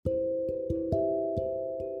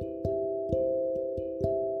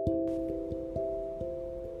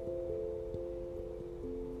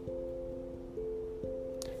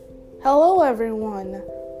Hello everyone,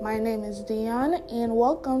 my name is Dion and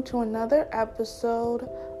welcome to another episode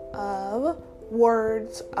of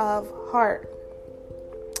Words of Heart.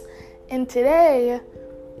 And today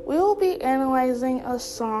we will be analyzing a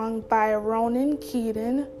song by Ronan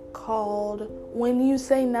Keating called When You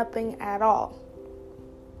Say Nothing at All.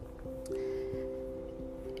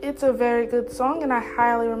 It's a very good song and I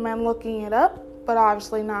highly recommend looking it up, but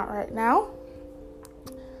obviously not right now.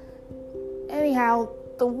 Anyhow,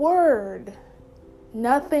 the word,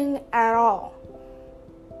 nothing at all.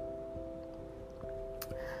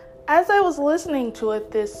 As I was listening to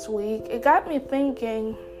it this week, it got me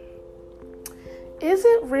thinking, is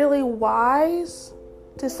it really wise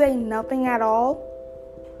to say nothing at all?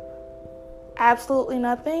 Absolutely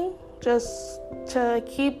nothing? Just to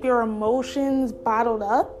keep your emotions bottled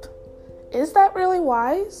up? Is that really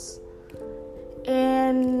wise?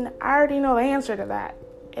 And I already know the answer to that.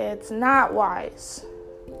 It's not wise.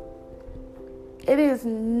 It is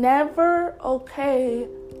never okay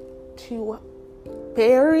to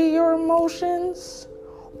bury your emotions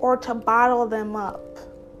or to bottle them up.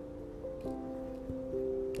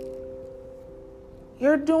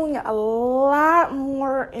 You're doing a lot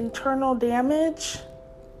more internal damage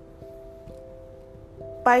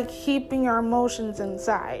by keeping your emotions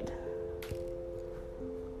inside.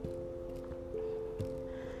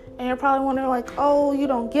 And you're probably wondering oh, you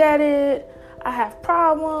don't get it. I have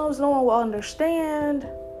problems. No one will understand.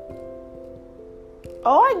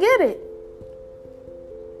 Oh, I get it.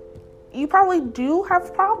 You probably do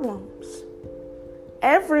have problems.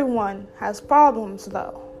 Everyone has problems,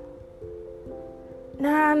 though.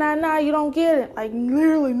 Nah, you don't get it.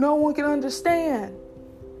 Literally, no one can understand.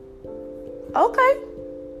 Okay.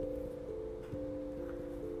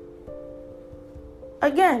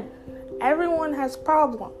 Again, everyone has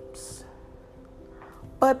problems.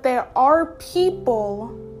 But there are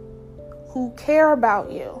people who care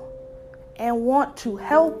about you and want to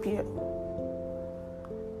help you.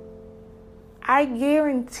 I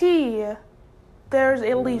guarantee there's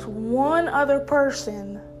at least one other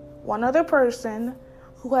person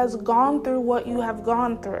who has gone through what you have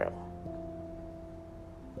gone through.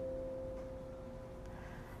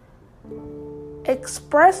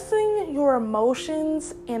 Expressing your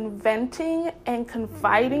emotions and venting and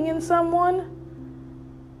confiding in someone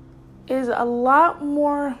is a lot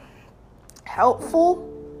more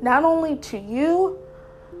helpful, not only to you,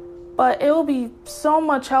 but it will be so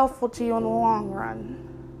much helpful to you in the long run.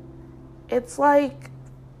 It's like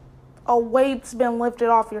a weight's been lifted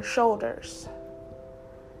off your shoulders.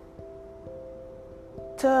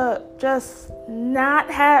 To just not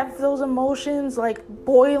have those emotions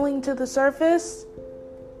boiling to the surface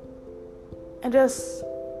and just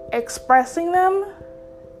expressing them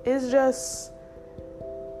is just,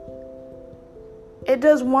 it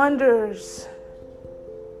does wonders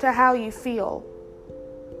to how you feel.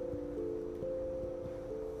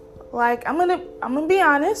 I'm gonna be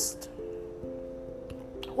honest.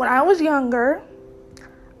 When I was younger,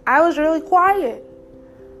 I was really quiet.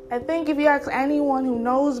 I think if you ask anyone who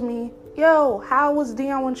knows me, how was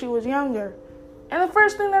Dion when she was younger? And the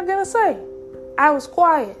first thing they're gonna say, I was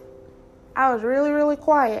quiet. I was really, really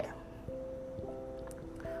quiet.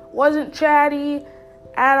 Wasn't chatty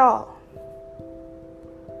at all.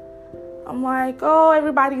 I'm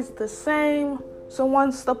everybody's the same, so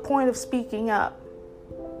what's the point of speaking up?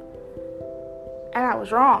 And I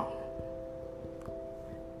was wrong.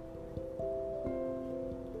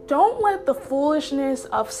 Don't let the foolishness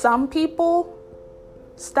of some people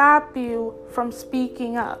stop you from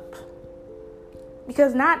speaking up.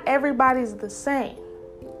 Because not everybody's the same.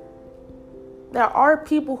 There are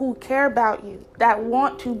people who care about you, that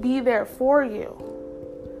want to be there for you.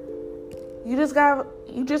 You just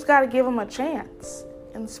gotta give them a chance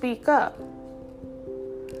and speak up.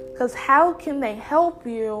 Because how can they help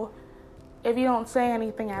you if you don't say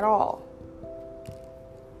anything at all?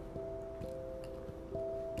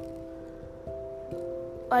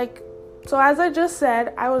 So as I just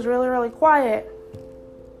said, I was really, really quiet.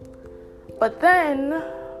 But then,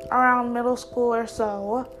 around middle school or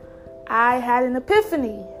so, I had an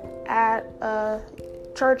epiphany at a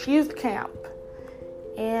church youth camp.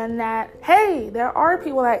 And that, hey, there are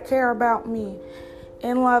people that care about me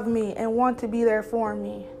and love me and want to be there for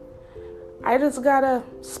me. I just gotta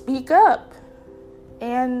speak up.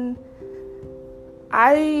 And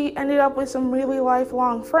I ended up with some really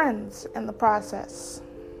lifelong friends in the process.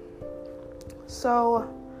 So,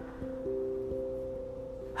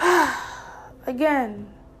 again,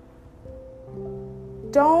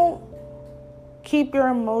 don't keep your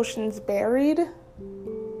emotions buried.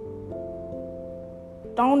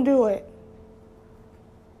 Don't do it.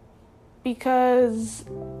 because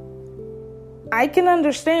I can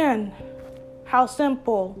understand how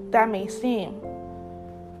simple that may seem,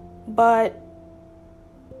 but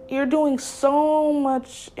you're doing so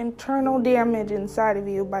much internal damage inside of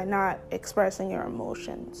you by not expressing your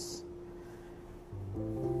emotions.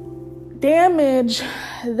 Damage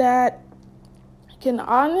that can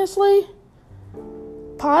honestly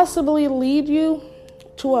possibly lead you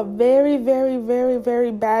to a very, very, very,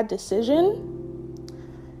 very bad decision,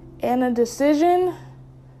 and a decision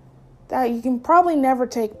that you can probably never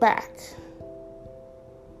take back.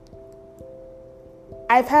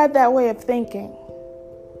 I've had that way of thinking,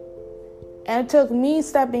 and it took me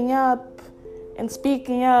stepping up and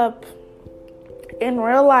speaking up and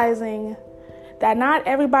realizing that not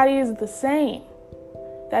everybody is the same.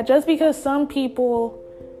 That just because some people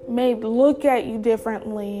may look at you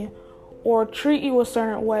differently or treat you a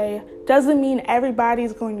certain way doesn't mean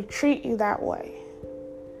everybody's going to treat you that way.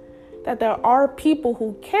 That there are people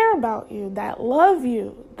who care about you, that love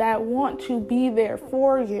you, that want to be there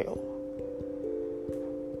for you.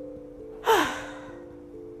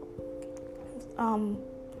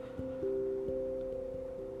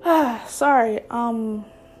 Sorry,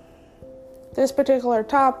 this particular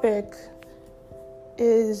topic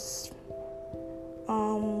is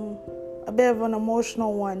a bit of an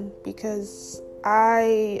emotional one because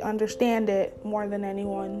I understand it more than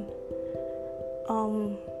anyone.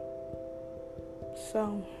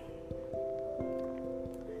 So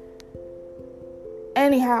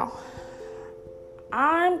anyhow,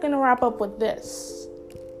 I'm gonna wrap up with this.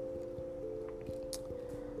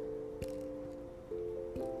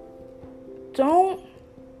 Don't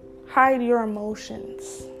hide your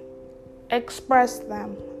emotions. Express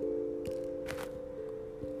them.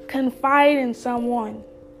 Confide in someone.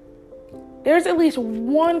 There's at least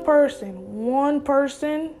one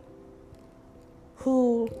person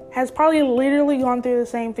who has probably literally gone through the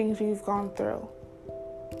same things you've gone through.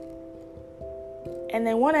 And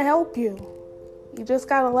they want to help you. You just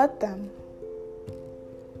gotta let them.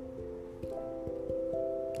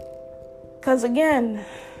 Because again,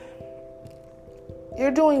 you're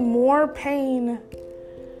doing more pain,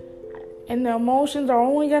 and the emotions are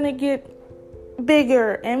only going to get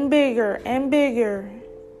bigger and bigger and bigger.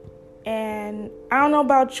 And I don't know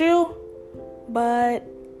about you, but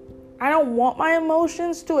I don't want my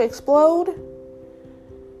emotions to explode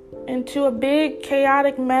into a big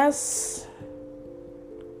chaotic mess.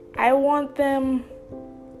 I want them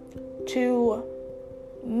to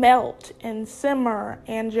melt and simmer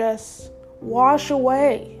and just wash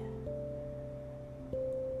away.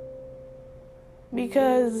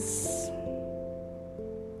 Because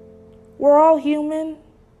we're all human.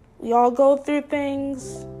 We all go through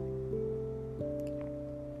things.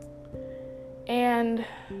 And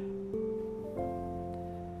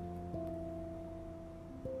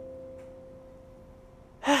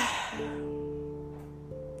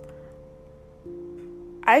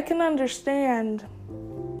I can understand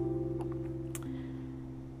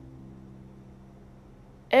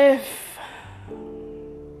if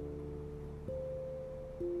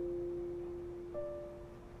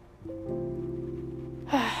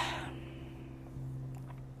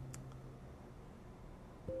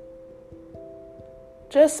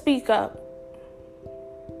just speak up.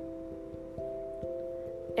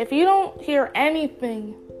 If you don't hear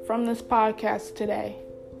anything from this podcast today,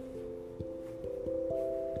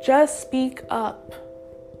 just speak up.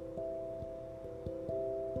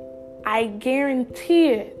 I guarantee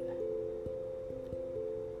it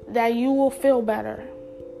that you will feel better.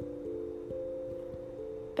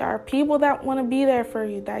 There are people that want to be there for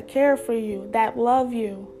you, that care for you, that love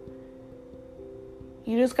you.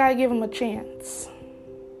 You just got to give them a chance.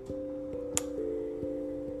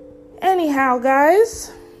 Anyhow,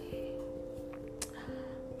 guys,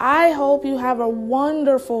 I hope you have a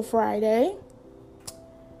wonderful Friday.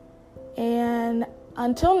 And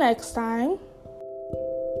until next time,